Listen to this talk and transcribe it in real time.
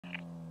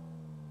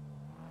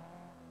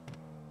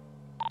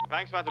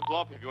bank's about to blow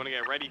up if you want to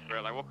get ready for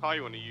it. Like, what car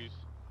you want to use?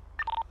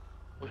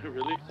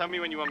 Really? Tell me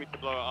when you want me to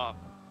blow it up.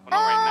 Well,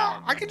 not right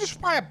now. I can just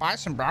buy a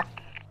bison, bro.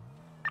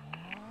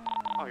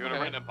 Oh, you want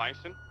to rent a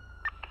bison?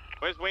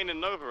 Where's Wayne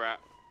and Nova at?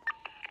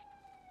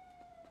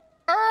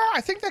 I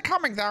think they're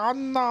coming. They're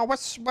on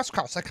west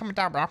coast. They're coming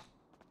down, bro.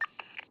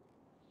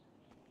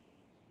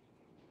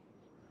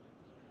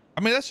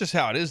 I mean, that's just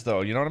how it is,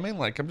 though. You know what I mean?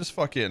 Like, I'm just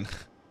fucking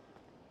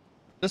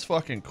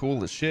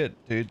cool as shit,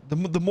 dude.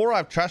 The more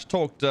I've trash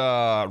talked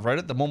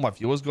Reddit, the more my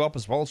viewers go up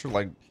as well. It's sort of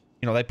like,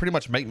 you know, they pretty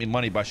much make me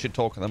money by shit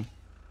talking them.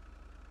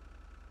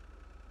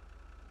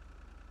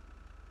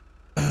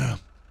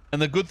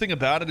 And the good thing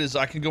about it is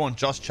I can go on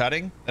just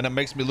chatting, and it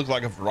makes me look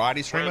like a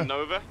variety streamer.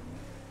 Nova?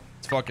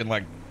 It's fucking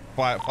like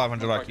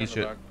 500 IQ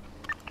shit.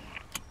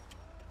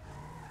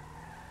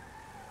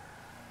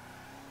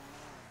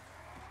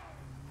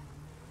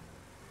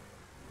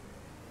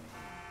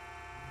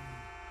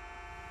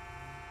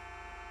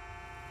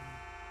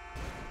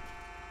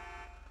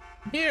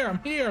 I'm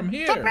here.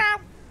 What's up, bro?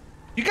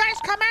 You guys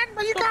coming?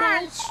 Where you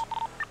guys?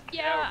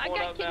 Yeah, I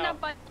got kidnapped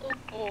by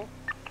local.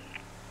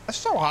 It's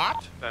so hot.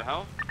 What the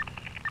hell?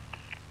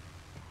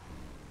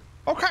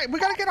 Okay, we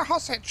gotta get a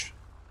hostage.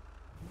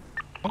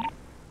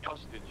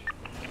 Hostage.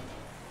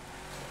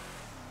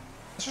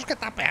 Let's just get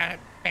that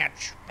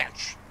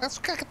bitch. Let's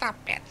get that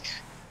bitch.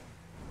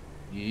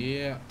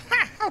 Yeah.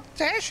 Ha! How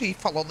dare she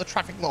follow the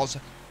traffic laws,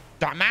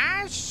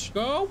 dumbass!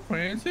 Go,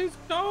 Francis,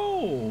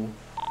 go.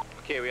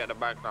 Okay, we at the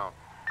back now.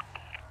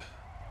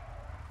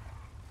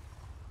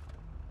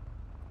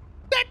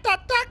 Get the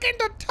duck in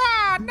the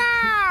tar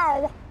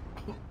now!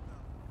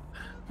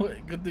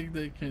 Wait, good thing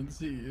they can't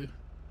see you.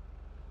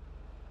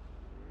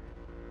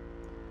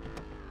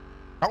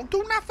 Don't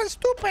do nothing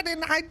stupid,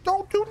 and I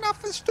don't do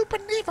nothing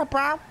stupid neither,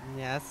 bro.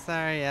 Yes,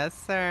 sir. Yes,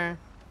 sir.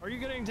 Are you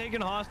getting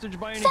taken hostage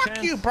by any Fuck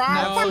chance? you, bro. No,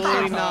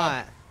 Absolutely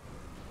not.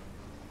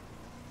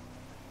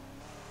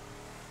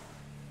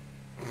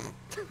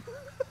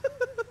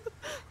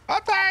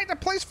 Okay, the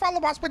police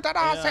follow us. We done a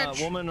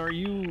hostage. Woman, are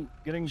you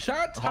getting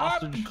Shut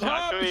hostage? up,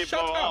 cop,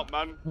 shut up.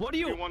 Man. What do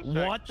you? What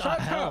the Shut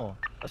hell?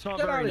 up. That's not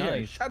Get out very of here.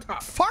 nice. Shut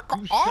up. Fuck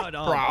You off, shut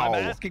up. bro. I'm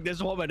asking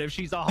this woman if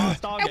she's a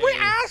hostile. And we're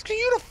asking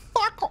you to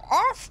fuck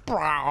off,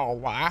 bro.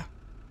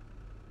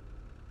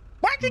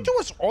 Why'd you do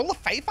us all a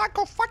favor?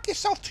 Go fuck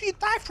yourself till you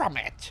die from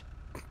it.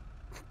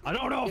 I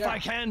don't know if Yeah. I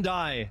can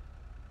die.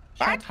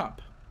 Shut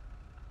up.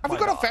 Have you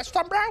got a vest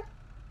on, bro?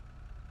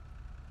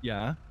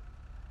 Yeah.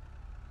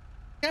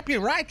 Yep,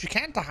 you're right. You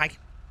can't die.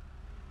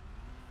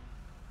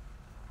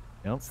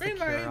 Yep. It's Green the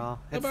light. cure-all.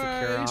 It's the Bye-bye.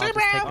 cure-all. See you, Just take it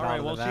bro. out Alright,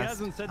 of well, the she vest.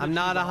 hasn't said that I'm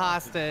not she's a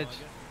hostage.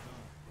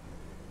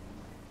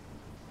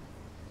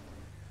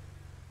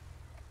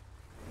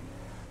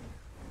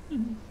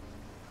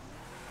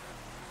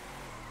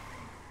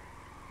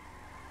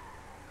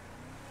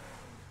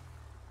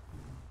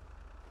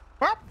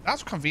 Well,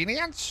 that's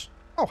convenience.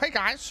 Oh, hey,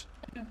 guys.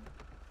 You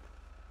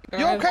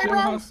Guys, okay, hold bro?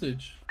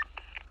 hostage.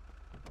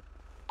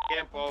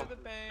 Careful.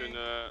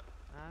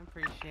 I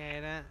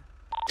appreciate it.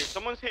 If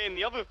someone's hitting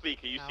the other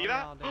fleeca, you How see we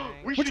that? all doing?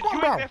 We Which should one,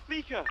 join bro? their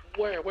fleeca.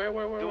 Where?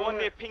 The one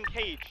near Pink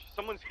Cage.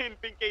 Someone's hitting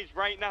Pink Cage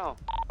right now.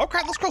 Okay,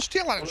 let's go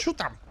steal it and shoot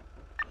them.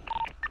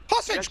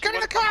 Hostage, Yes, get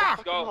in the let's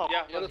car. go.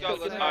 Yeah, let's go.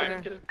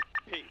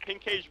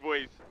 Pink Cage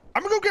boys.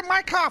 I'm gonna go get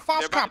my car, They're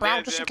fast car, bro,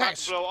 they're just in about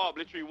case. to blow up.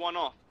 Literally one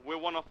off. We're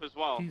one off as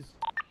well. Keys.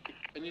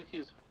 I need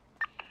keys.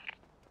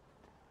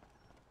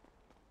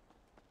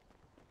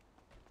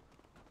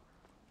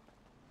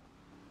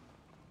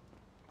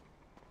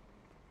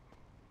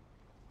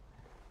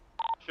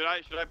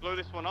 Should I blow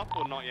this one up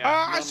or not yet?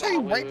 I say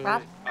wait,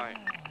 bro. Alright.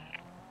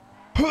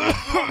 They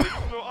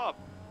just blew up.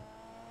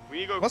 We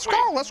need to go Let's quick.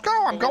 go, let's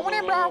go. I'm going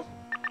in, bro.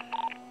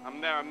 I'm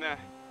there.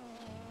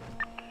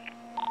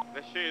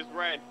 That shit is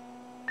red.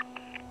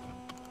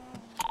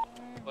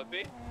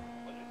 Flippy?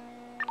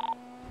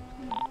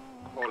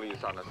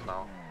 Police on us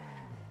now.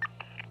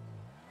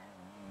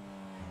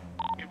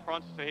 In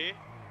front to here.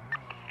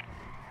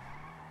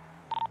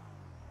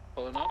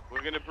 Pulling up.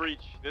 We're gonna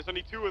breach. There's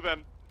only 2 of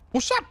them.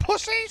 What's up,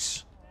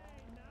 pussies?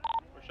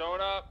 We're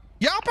showing up.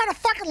 Y'all better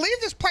fucking leave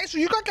this place or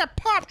you're gonna get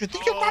popped. You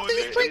think you know what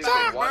these streets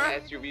are? One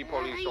SUV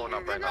police showing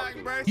up right now.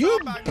 You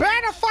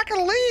better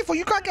fucking leave or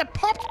you gonna get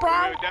popped, bro.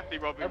 We're definitely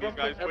robbing these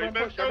guys. Everyone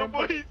Let's push, go, everyone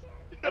push. boys.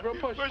 Everyone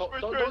push.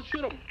 Don't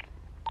shoot him.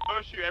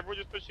 Don't shoot. Everyone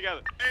just push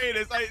together. Hey,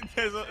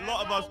 there's a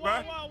lot of us, bro.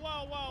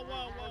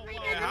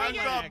 Hands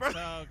up, bro.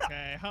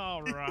 Okay,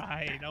 all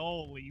right.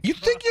 Holy. You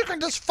think you can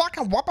just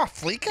fucking whoop a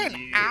fleeca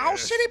in Owl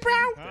City, bro?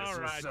 All right,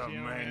 what's up,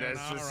 Julian, man.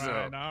 That's what's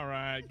up. All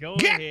right. Go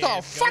Get ahead,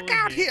 the fuck go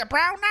out ahead. here, bro,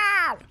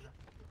 now!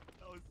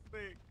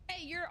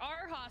 Hey, you're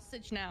our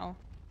hostage now.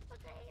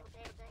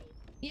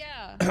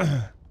 Yeah.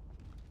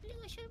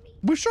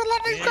 We should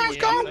let these guys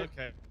go.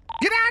 Okay.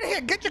 Get out of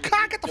here. Get your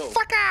car. Get the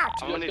fuck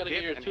out. You guys gotta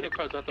get your tuner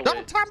cards out the way.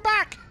 Don't turn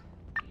back.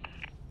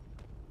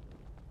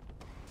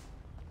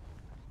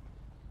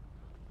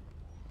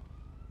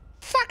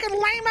 Fucking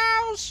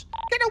lamos.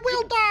 Get a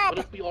wheel What dub.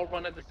 if we all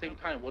run at the same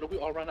time?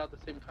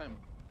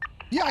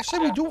 Yeah, I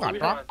said we do one,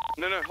 bro.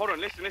 No, hold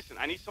on. Listen.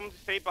 I need someone to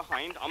stay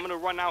behind. I'm gonna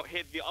run out,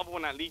 hit the other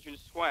one at Legion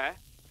Square,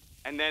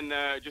 and then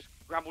just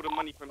grab all the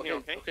money from here,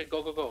 okay? Okay,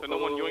 go. So no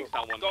one yoinks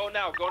that one. Go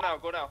now.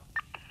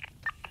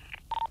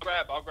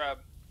 I'll grab.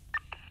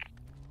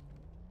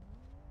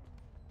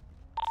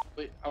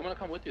 Wait, I'm gonna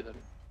come with you then.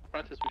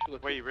 Francis, we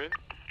should go. Wait, really?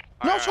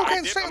 No, it's okay.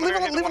 I'm Leave gonna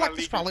hit it the one like at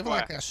this, bro. Legion Leave it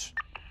like Square. this.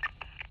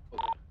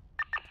 Okay.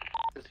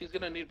 Cause he's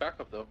gonna need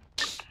backup though.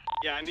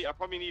 Yeah, I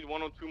probably need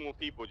 1 or 2 more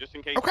people just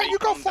in case. Okay, they you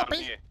go, come down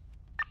Flippy. here.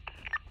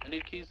 I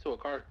need keys to a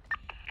car.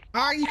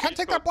 You can't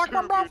take that Got black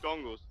one, bro. 2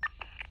 dongles.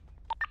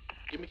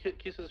 Give me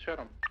keys to the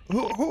Stratum.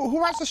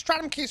 Who has the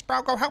Stratum keys,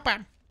 bro? Go help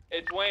him.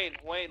 It's Wayne.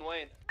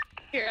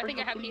 Here, I think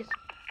I have these.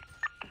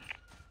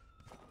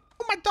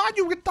 Oh my god,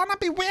 you gonna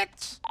be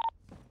wet.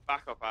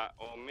 Back up at,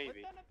 or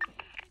maybe.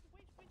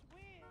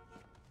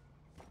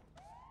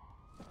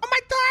 Oh my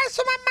god,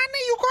 so my money,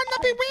 you gonna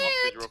be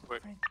Hostage wet. real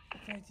quick.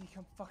 Fancy,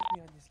 come fuck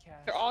me on this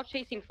cat. They're all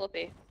chasing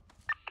Flippy.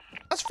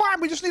 That's fine.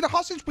 We just need a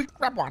hostage. We can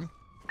grab one.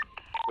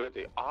 Wait,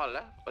 they all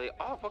left? They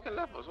all fucking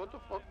left us. What the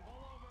fuck?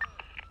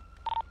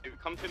 If we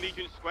come to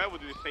Legion Square, we'll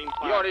do the same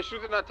plan. Yo, they're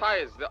shooting our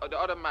tires. The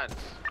other man.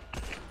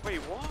 Wait,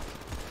 what?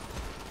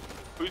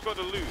 Who's got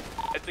the loot?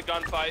 It's a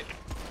gunfight.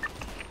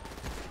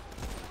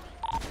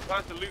 Who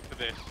has the loot for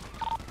this?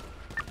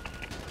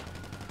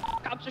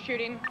 Cops are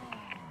shooting.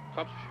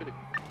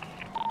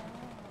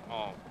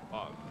 Oh,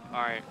 fuck.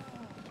 Alright.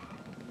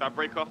 Should I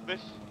break off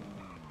this?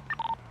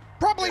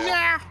 Probably,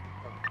 yeah.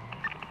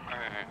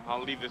 Alright,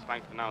 I'll leave this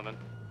bank for now then.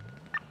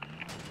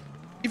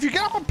 If you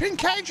get up on pin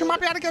cage, you might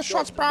be able to get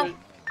shots, bro.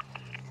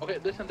 Okay,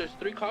 listen, there's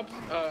 3 cops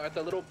at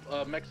the little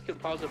Mexican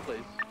plaza place.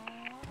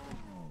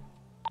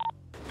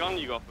 Gun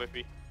you got,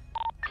 Flippy?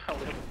 I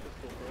only have a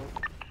pistol,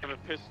 bro. I have a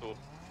pistol.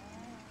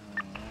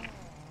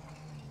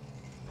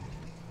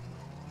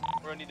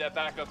 We're gonna need that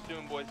backup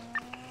soon, boys.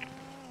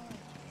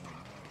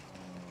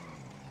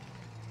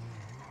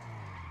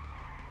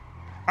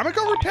 I'm gonna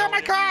go repair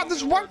my car.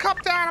 There's 1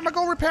 cop down. I'm gonna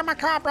go repair my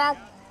car, bro.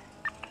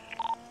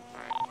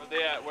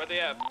 Where they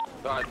at?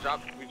 No,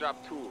 we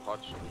dropped 2,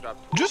 Hutch. We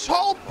dropped 2. Just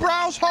hold,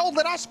 bros. Hold.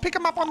 Let us pick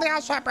him up on the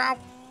outside, bro.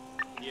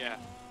 Yeah.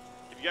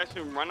 If you guys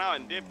can run out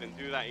and dip, then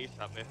do that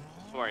ASAP, man.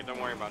 Sorry, don't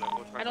worry about it.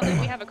 We'll try. I don't think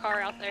we have a car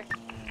out there.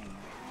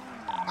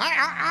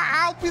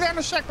 I'll be there in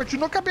a sec, but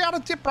you're not gonna be able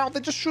to dip, bro.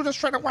 They just shoot us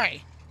straight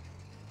away.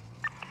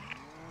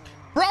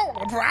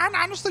 Bro,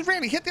 honestly,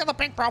 really, hit the other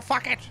bank, bro.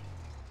 Fuck it.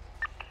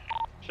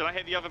 Should I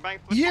hit the other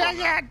bank?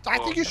 Yeah. I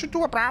think you should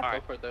do it, bro.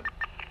 Alright. Go for it then.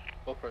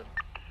 Go for it.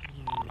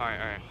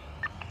 Alright.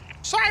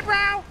 Sorry,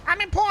 bro. I'm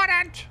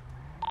important.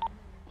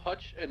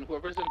 Hutch and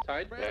whoever's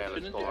inside, as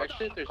soon as you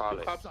exit, there's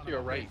 2 cops to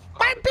your right.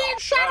 I'm being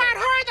shot at.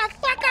 Hurry the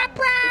fuck up,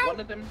 bro. One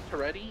of them's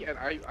Toretti, and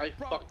I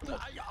fucked them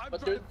up.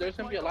 But there's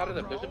gonna be a lot of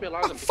them.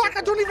 Oh, fuck,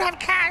 I don't even have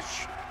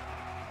cash.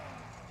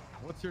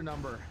 What's your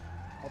number?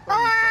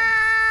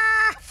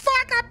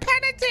 Fuck, I'm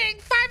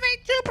panicking.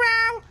 582,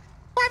 bro.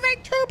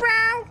 582,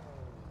 bro.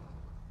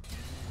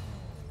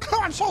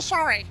 Oh, I'm so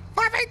sorry.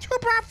 582,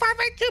 bro.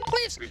 582,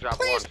 please.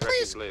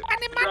 Please. I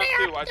need money.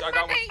 I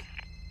got money.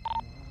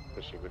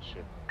 Good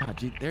shit. Ah,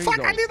 gee, there Fuck,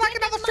 you go. I need like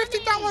another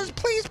 $50.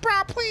 Please,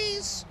 bro.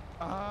 Please.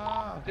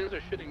 Things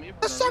are shitting me.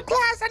 That's so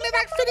close. I need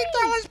like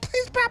 $50.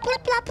 Please, bro. Please,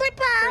 bro. Where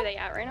are bro. they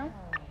at right now?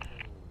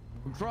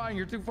 I'm trying.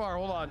 You're too far.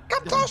 Hold on.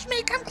 Come close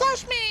me.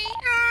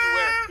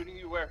 Shooting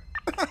you where?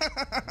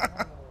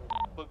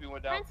 Flippy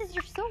went down. Francis,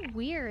 you're so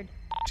weird.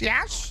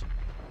 Yes?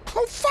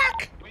 Oh,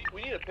 fuck.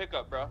 We need a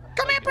pickup, bro.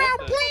 Come here, bro,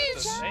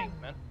 please. Tank,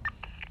 man.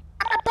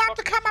 I'm about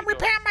to come. I'm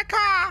repairing my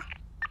car.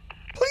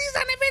 Please,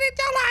 I need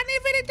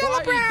 $50. Why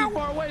are bro. you too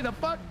far away? The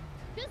fuck?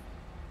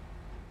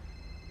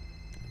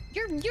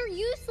 You're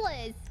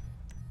useless.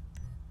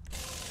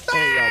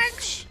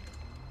 Thanks.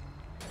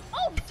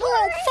 Oh,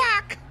 Oh,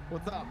 fuck.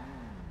 What's up?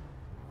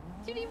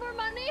 Do you need more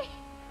money?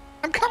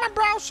 I'm coming,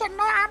 bro. So,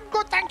 no, I'm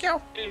good. Thank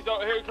you. Here,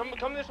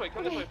 come this way.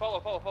 Follow.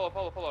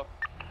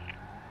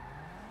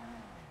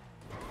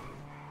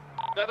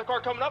 Got the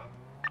car coming up.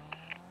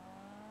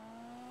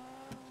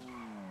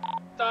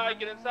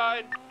 Get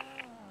inside.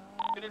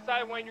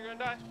 Wayne, you're gonna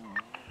die.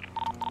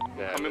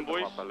 Yeah, Come in,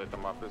 boys. I lit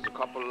them up. There's a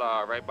couple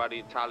right by the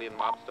Italian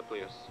mobster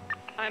place.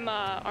 I'm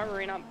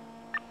armoring up.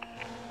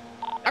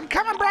 I'm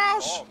coming,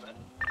 bros. Oh, man.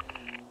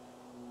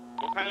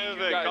 What kind of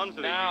You guys guns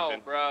are they now,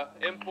 using? bruh.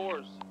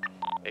 M4s.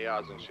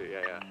 ARs and shit,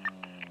 yeah.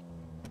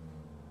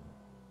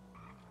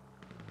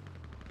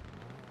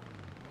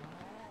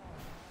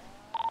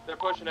 They're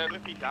pushing it.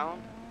 Flippy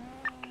down.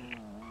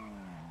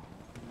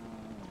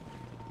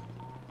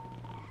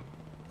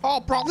 Oh,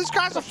 bro, these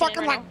guys are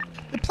fucking like,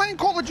 they're playing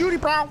Call of Duty,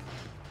 bro.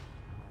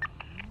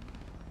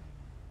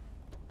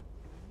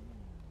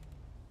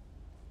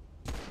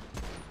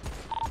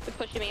 They're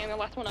pushing me. I'm the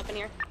last one up in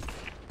here.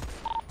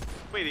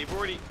 Wait, they've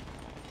already.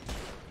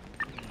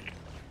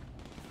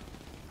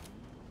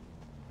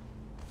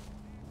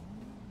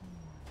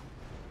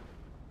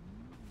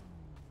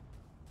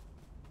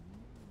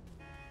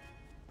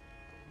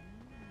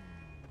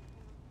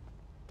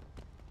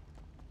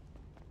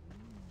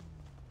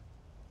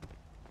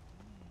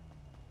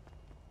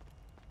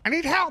 I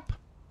need help.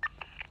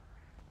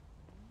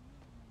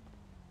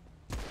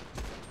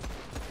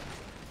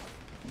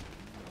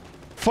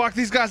 Fuck,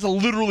 these guys are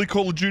literally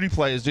Call of Duty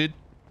players, dude.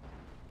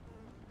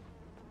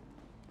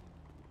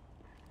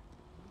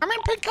 I'm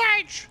in pink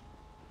cage.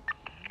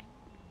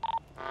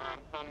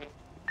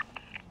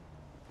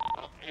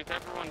 Is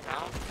everyone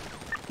down?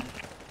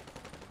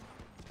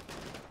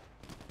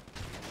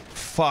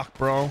 Fuck,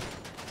 bro.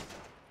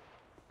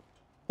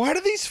 Why do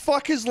these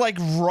fuckers like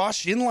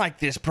rush in like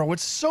this, bro?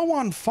 It's so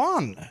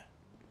unfun.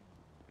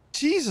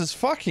 Jesus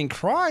fucking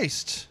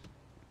Christ.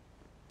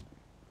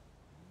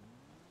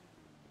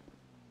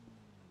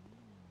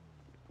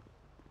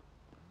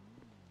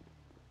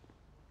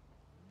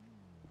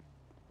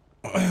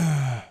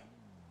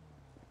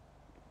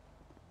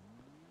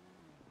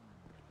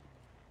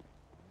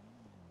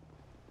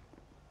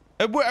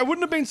 It wouldn't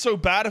have been so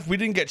bad if we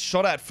didn't get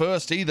shot at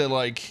first either,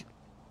 like...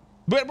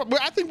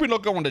 But I think we're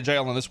not going to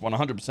jail on this one,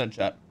 100%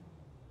 chat.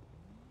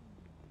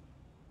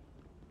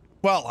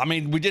 Well, I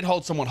mean, we did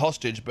hold someone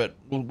hostage, but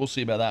we'll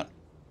see about that.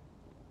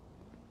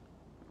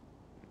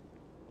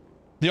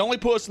 The only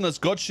person that's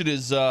got shit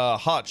is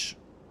Hutch.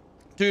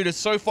 Dude, it's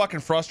so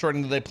fucking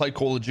frustrating that they play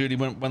Call of Duty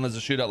when there's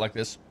a shootout like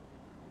this.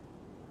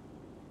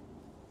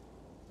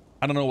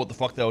 I don't know what the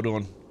fuck they were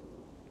doing.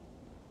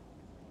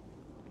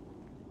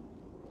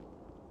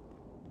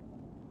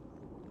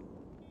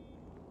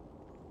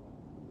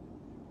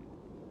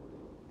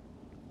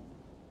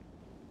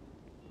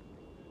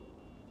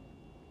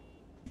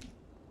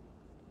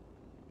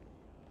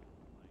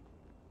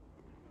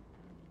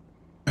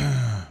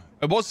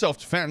 It was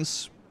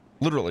self-defense,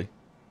 literally.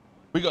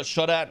 We got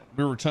shot at,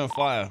 we returned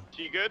fire.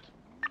 You good?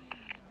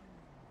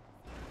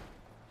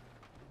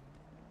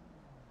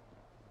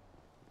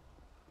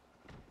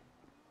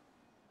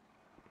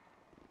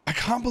 I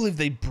can't believe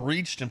they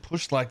breached and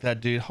pushed like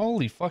that, dude.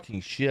 Holy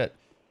fucking shit.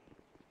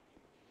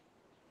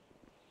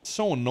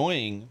 So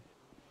annoying.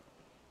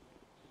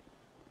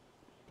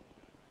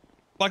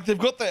 Like they've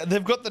got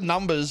the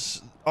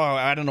numbers. Oh,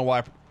 I don't know why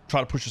I try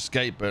to push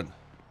escape, but